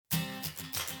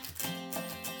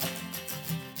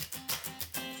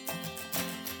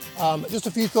Just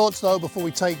a few thoughts though before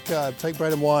we take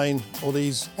bread and wine, all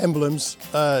these emblems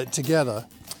together.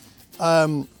 Let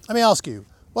me ask you,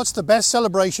 what's the best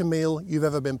celebration meal you've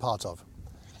ever been part of?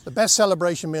 The best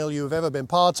celebration meal you've ever been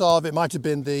part of. It might have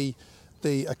been the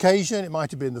occasion, it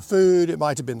might have been the food, it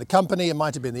might have been the company, it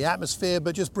might have been the atmosphere,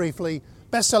 but just briefly,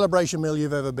 best celebration meal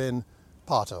you've ever been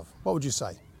part of. What would you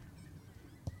say?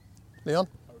 Leon?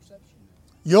 A reception.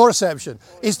 Your reception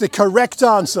is the correct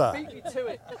answer. Beat me to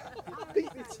it.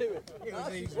 Beat me to it. It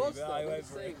was easy, but I went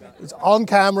for it. It's on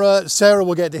camera. Sarah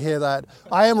will get to hear that.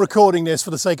 I am recording this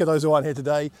for the sake of those who aren't here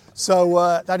today.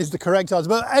 So that is the correct answer.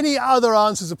 But any other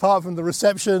answers apart from the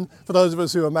reception for those of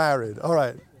us who are married? All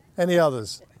right. Any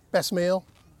others? Best meal?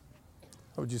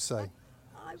 What would you say?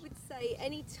 I would say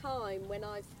any time when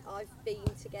I've been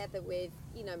together with,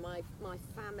 you know, my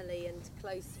family and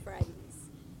close friends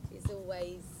is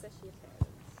always, especially your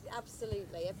parents,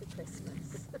 absolutely every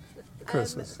Christmas.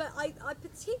 Christmas. But I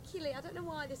particularly, I don't know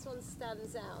why this one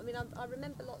stands out. I mean, I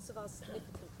remember lots of our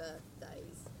significant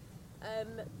birthdays,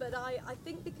 but I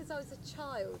think because I was a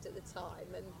child at the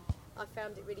time and I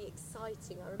found it really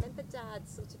exciting. I remember Dad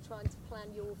sort of trying to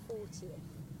plan your 40th.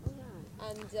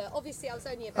 And obviously I was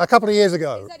only about... A couple of years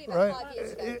ago, It was only about right? 5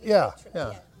 years ago. Yeah.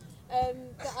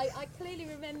 But I clearly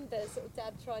remember sort of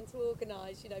Dad trying to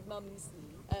organise, you know, Mum's,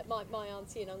 my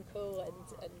auntie and uncle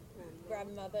and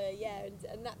grandmother,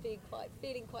 and that being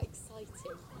feeling quite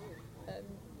exciting.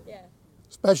 Yeah.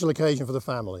 Special occasion for the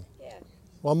family. Yeah.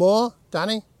 One more,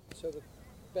 Danny? So the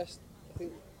best, I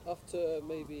think, after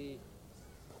maybe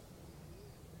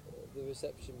the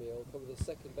reception meal, probably the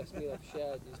second best meal I've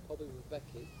shared is probably with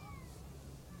Becky,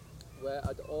 where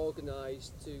I'd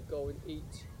organised to go and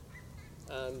eat,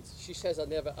 and she says I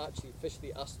never actually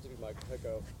officially asked her to be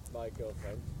my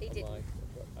girlfriend. He didn't.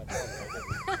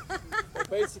 But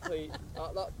basically,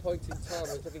 at that point in time,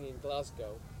 I was living in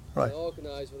Glasgow. Right. I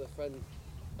organised with a friend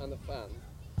and a fan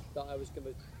that I was going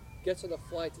to get on a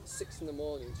flight at 6 in the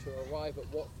morning to arrive at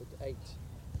Watford at 8,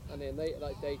 and then later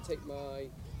that day take my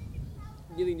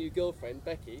nearly new girlfriend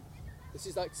Becky, this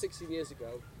is like 16 years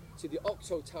ago, to the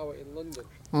Oxo Tower in London.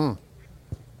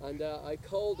 And I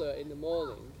called her in the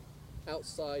morning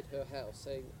outside her house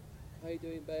saying, "How you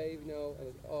doing, babe?" You know,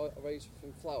 and arranged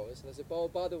some flowers. And I said, "Oh,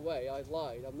 by the way, I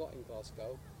lied. I'm not in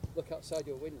Glasgow. Look outside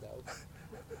your window."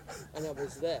 And I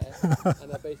was there,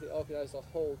 and I basically organised a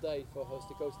whole day for us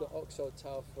to go to the Oxo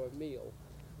Tower for a meal,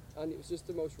 and it was just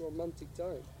the most romantic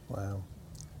time. Wow.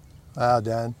 Wow,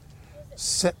 Dan.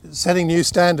 Setting new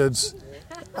standards.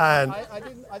 And I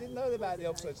didn't know about the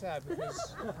Oxo Tower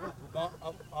because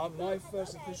my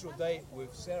first official date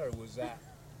with Sarah was at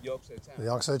the Oxo Tower. the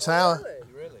Oxo Tower.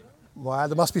 Really? Wow,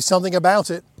 there must be something about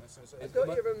it. I don't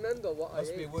even remember what I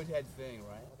Must be a ate. Woodhead thing,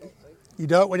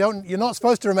 right? You're not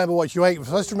supposed to remember what you ate. You're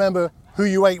supposed to remember who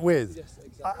you ate with. Yes,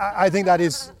 exactly. I think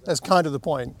that's kind of the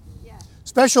point.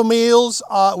 Special meals,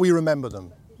 we remember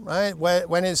them, right?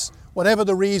 When it's whatever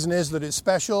the reason is that it's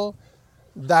special,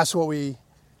 that's what we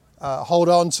hold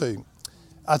on to.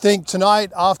 I think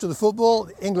tonight after the football,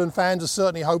 England fans are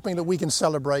certainly hoping that we can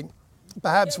celebrate,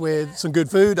 perhaps with some good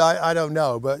food. I don't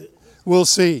know, but we'll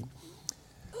see.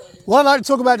 What I'd like to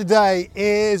talk about today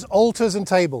is altars and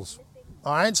tables.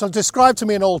 All right, so describe to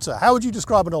me an altar. How would you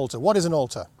describe an altar? What is an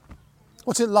altar?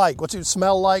 What's it like? What's it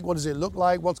smell like? What does it look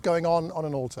like? What's going on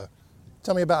an altar?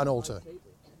 Tell me about an altar.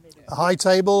 A high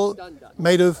table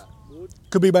made of,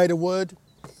 could be made of wood.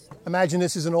 Imagine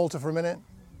this is an altar for a minute.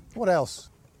 What else?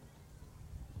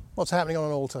 What's happening on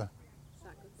an altar?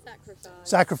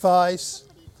 Sacrifice,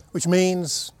 which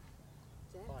means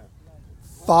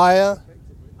fire.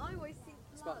 I always think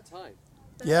It's about time.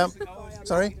 Yeah.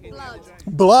 Sorry?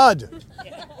 blood.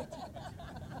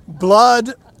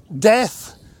 Blood,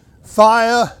 death,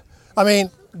 fire. I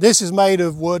mean, this is made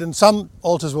of wood, and some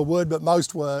altars were wood, but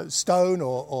most were stone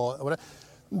or whatever.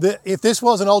 If this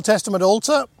was an Old Testament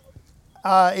altar,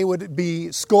 it would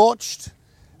be scorched.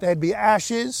 There'd be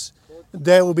ashes.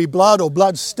 There would be blood or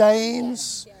blood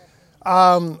stains.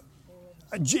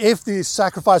 If the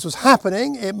sacrifice was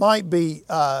happening, it might be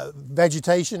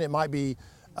vegetation. It might be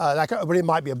but it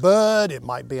might be a bird. It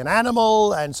might be an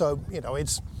animal, and so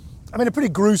it's, a pretty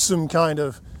gruesome kind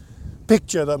of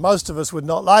picture that most of us would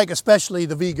not like, especially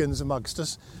the vegans amongst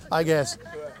us, I guess.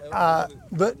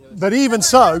 But even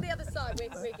so. The other side,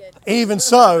 we're good. Even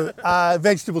so,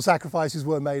 vegetable sacrifices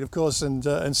were made, of course,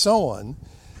 and so on.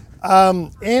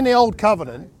 In the Old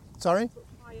Covenant,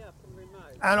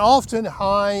 and often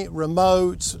high,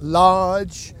 remote,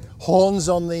 large, horns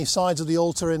on the sides of the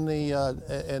altar in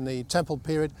the temple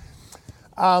period,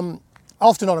 often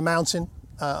on a mountain,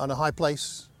 on a high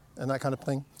place, and that kind of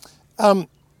thing.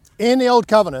 In the Old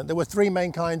Covenant, there were three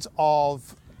main kinds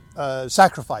of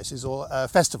sacrifices or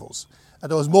festivals. And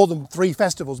there was more than 3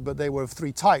 festivals, but they were of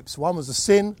 3 types. One was a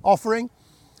sin offering,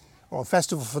 or a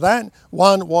festival for that.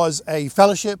 One was a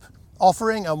fellowship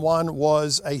offering, and one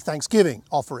was a thanksgiving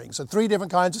offering. So 3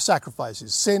 different kinds of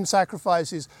sacrifices: sin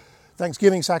sacrifices,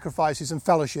 thanksgiving sacrifices, and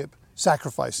fellowship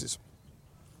sacrifices.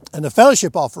 And the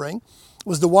fellowship offering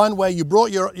was the one where you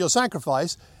brought your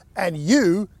sacrifice and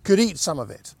you could eat some of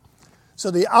it. So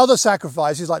the other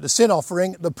sacrifices, like the sin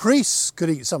offering, the priests could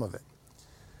eat some of it,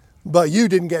 but you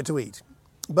didn't get to eat.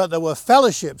 But there were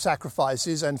fellowship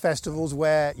sacrifices and festivals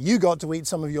where you got to eat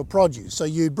some of your produce. So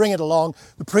you'd bring it along,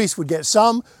 the priest would get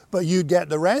some, but you'd get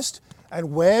the rest.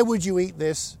 And where would you eat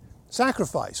this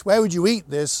sacrifice? Where would you eat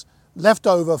this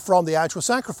leftover from the actual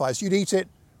sacrifice? You'd eat it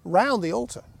round the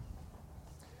altar.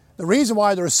 The reason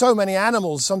why there are so many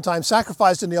animals sometimes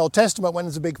sacrificed in the Old Testament when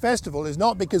there's a big festival is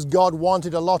not because God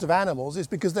wanted a lot of animals, it's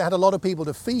because they had a lot of people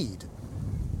to feed.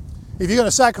 If you're going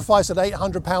to sacrifice an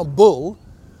 800-pound bull,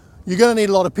 you're going to need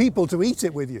a lot of people to eat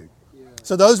it with you. Yeah.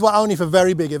 So those were only for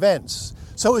very big events.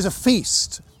 So it was a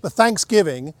feast. The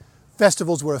Thanksgiving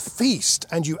festivals were a feast,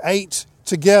 and you ate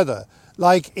together.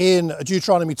 Like in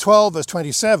Deuteronomy 12, verse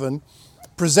 27,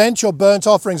 present your burnt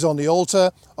offerings on the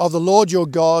altar of the Lord your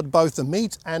God, both the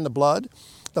meat and the blood.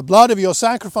 The blood of your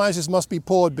sacrifices must be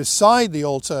poured beside the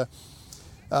altar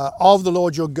of the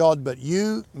Lord your God, but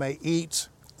you may eat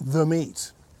the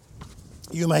meat.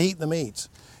 You may eat the meat.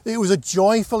 It was a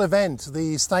joyful event,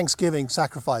 these Thanksgiving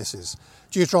sacrifices.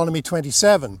 Deuteronomy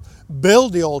 27,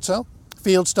 build the altar,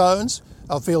 field stones,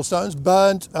 offer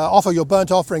your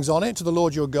burnt offerings on it to the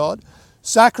Lord your God,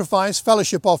 sacrifice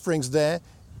fellowship offerings there,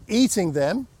 eating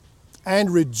them and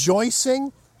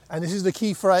rejoicing, and this is the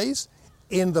key phrase,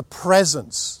 in the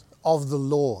presence of the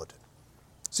Lord.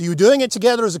 So you were doing it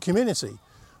together as a community,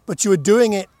 but you were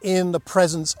doing it in the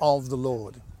presence of the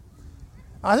Lord.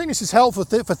 I think this is helpful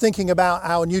for thinking about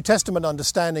our New Testament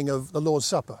understanding of the Lord's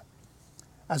Supper,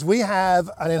 as we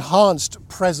have an enhanced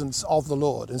presence of the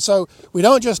Lord. And so we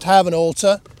don't just have an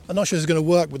altar. I'm not sure it's going to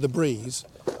work with the breeze,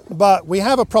 but we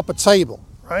have a proper table,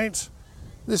 right?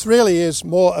 This really is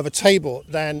more of a table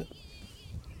than...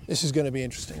 This is going to be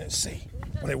interesting. Let's see.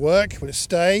 Will it work? Will it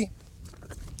stay?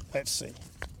 Let's see.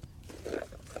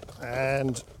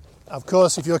 And of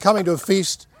course, if you're coming to a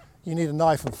feast, you need a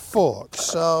knife and fork.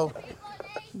 So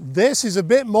this is a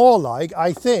bit more like,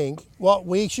 I think, what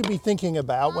we should be thinking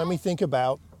about when we think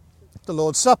about the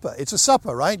Lord's Supper. It's a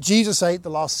supper, right? Jesus ate the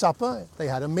Last Supper. They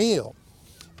had a meal.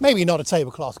 Maybe not a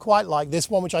tablecloth quite like this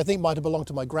one, which I think might have belonged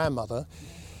to my grandmother.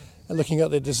 And looking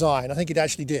at the design, I think it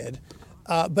actually did.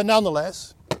 But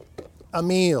nonetheless, a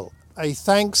meal, a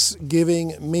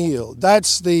Thanksgiving meal.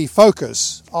 That's the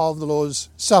focus of the Lord's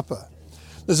Supper.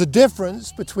 There's a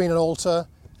difference between an altar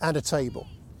and a table.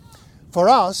 For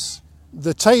us,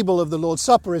 the table of the Lord's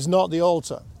Supper is not the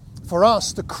altar. For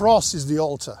us, the cross is the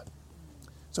altar.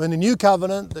 So in the New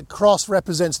Covenant, the cross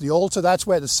represents the altar. That's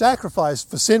where the sacrifice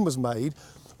for sin was made.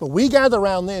 But we gather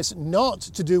around this not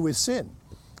to do with sin.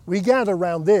 We gather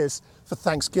around this for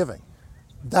thanksgiving.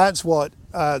 That's what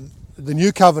the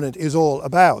New Covenant is all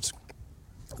about.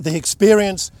 The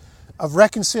experience of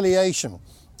reconciliation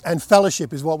and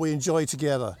fellowship is what we enjoy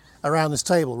together around this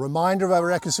table. Reminder of our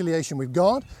reconciliation with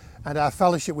God and our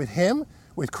fellowship with Him,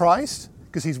 with Christ,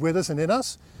 because He's with us and in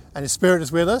us, and His Spirit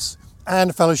is with us,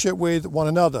 and fellowship with one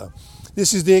another.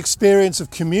 This is the experience of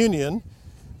communion,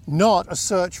 not a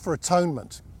search for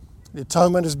atonement. The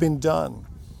atonement has been done.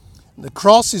 The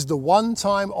cross is the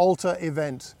one-time altar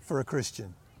event for a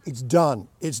Christian. It's done.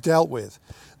 It's dealt with.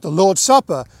 The Lord's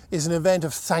Supper is an event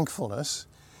of thankfulness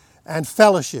and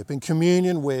fellowship in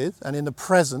communion with and in the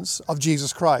presence of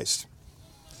Jesus Christ.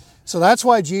 So that's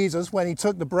why Jesus, when He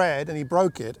took the bread and He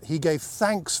broke it, He gave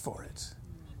thanks for it.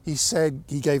 It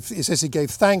says He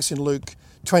gave thanks in Luke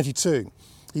 22.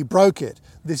 He broke it.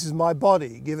 This is my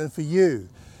body given for you.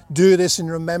 Do this in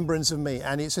remembrance of me.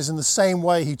 And it says in the same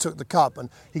way He took the cup and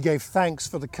He gave thanks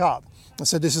for the cup and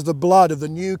said, this is the blood of the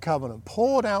new covenant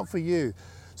poured out for you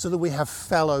so that we have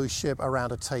fellowship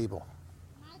around a table.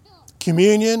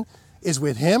 Communion is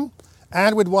with Him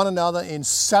and with one another in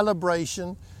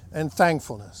celebration and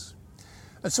thankfulness.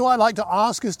 And so I'd like to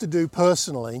ask us to do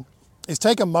personally is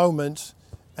take a moment,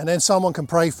 and then someone can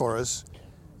pray for us,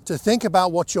 to think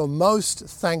about what you're most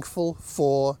thankful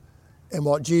for and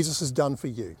what Jesus has done for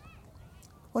you.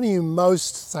 What are you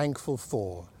most thankful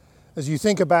for? As you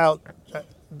think about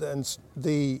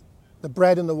the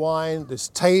bread and the wine, this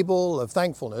table of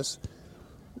thankfulness,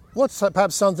 what's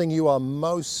perhaps something you are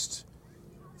most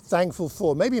thankful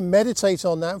for? Maybe meditate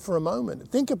on that for a moment.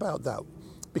 Think about that.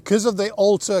 Because of the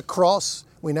altar cross,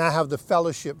 we now have the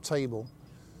fellowship table.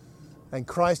 and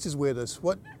Christ is with us,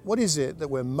 what is it that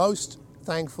we're most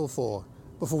thankful for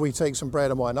before we take some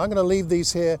bread and wine? I'm going to leave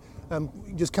these here, and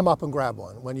just come up and grab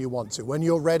one when you want to. When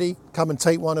you're ready, come and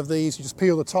take one of these. You just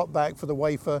peel the top back for the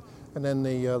wafer, and then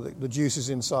the juice is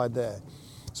inside there.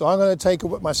 So I'm going to take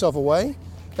myself away.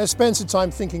 Let's spend some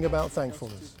time thinking about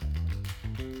thankfulness.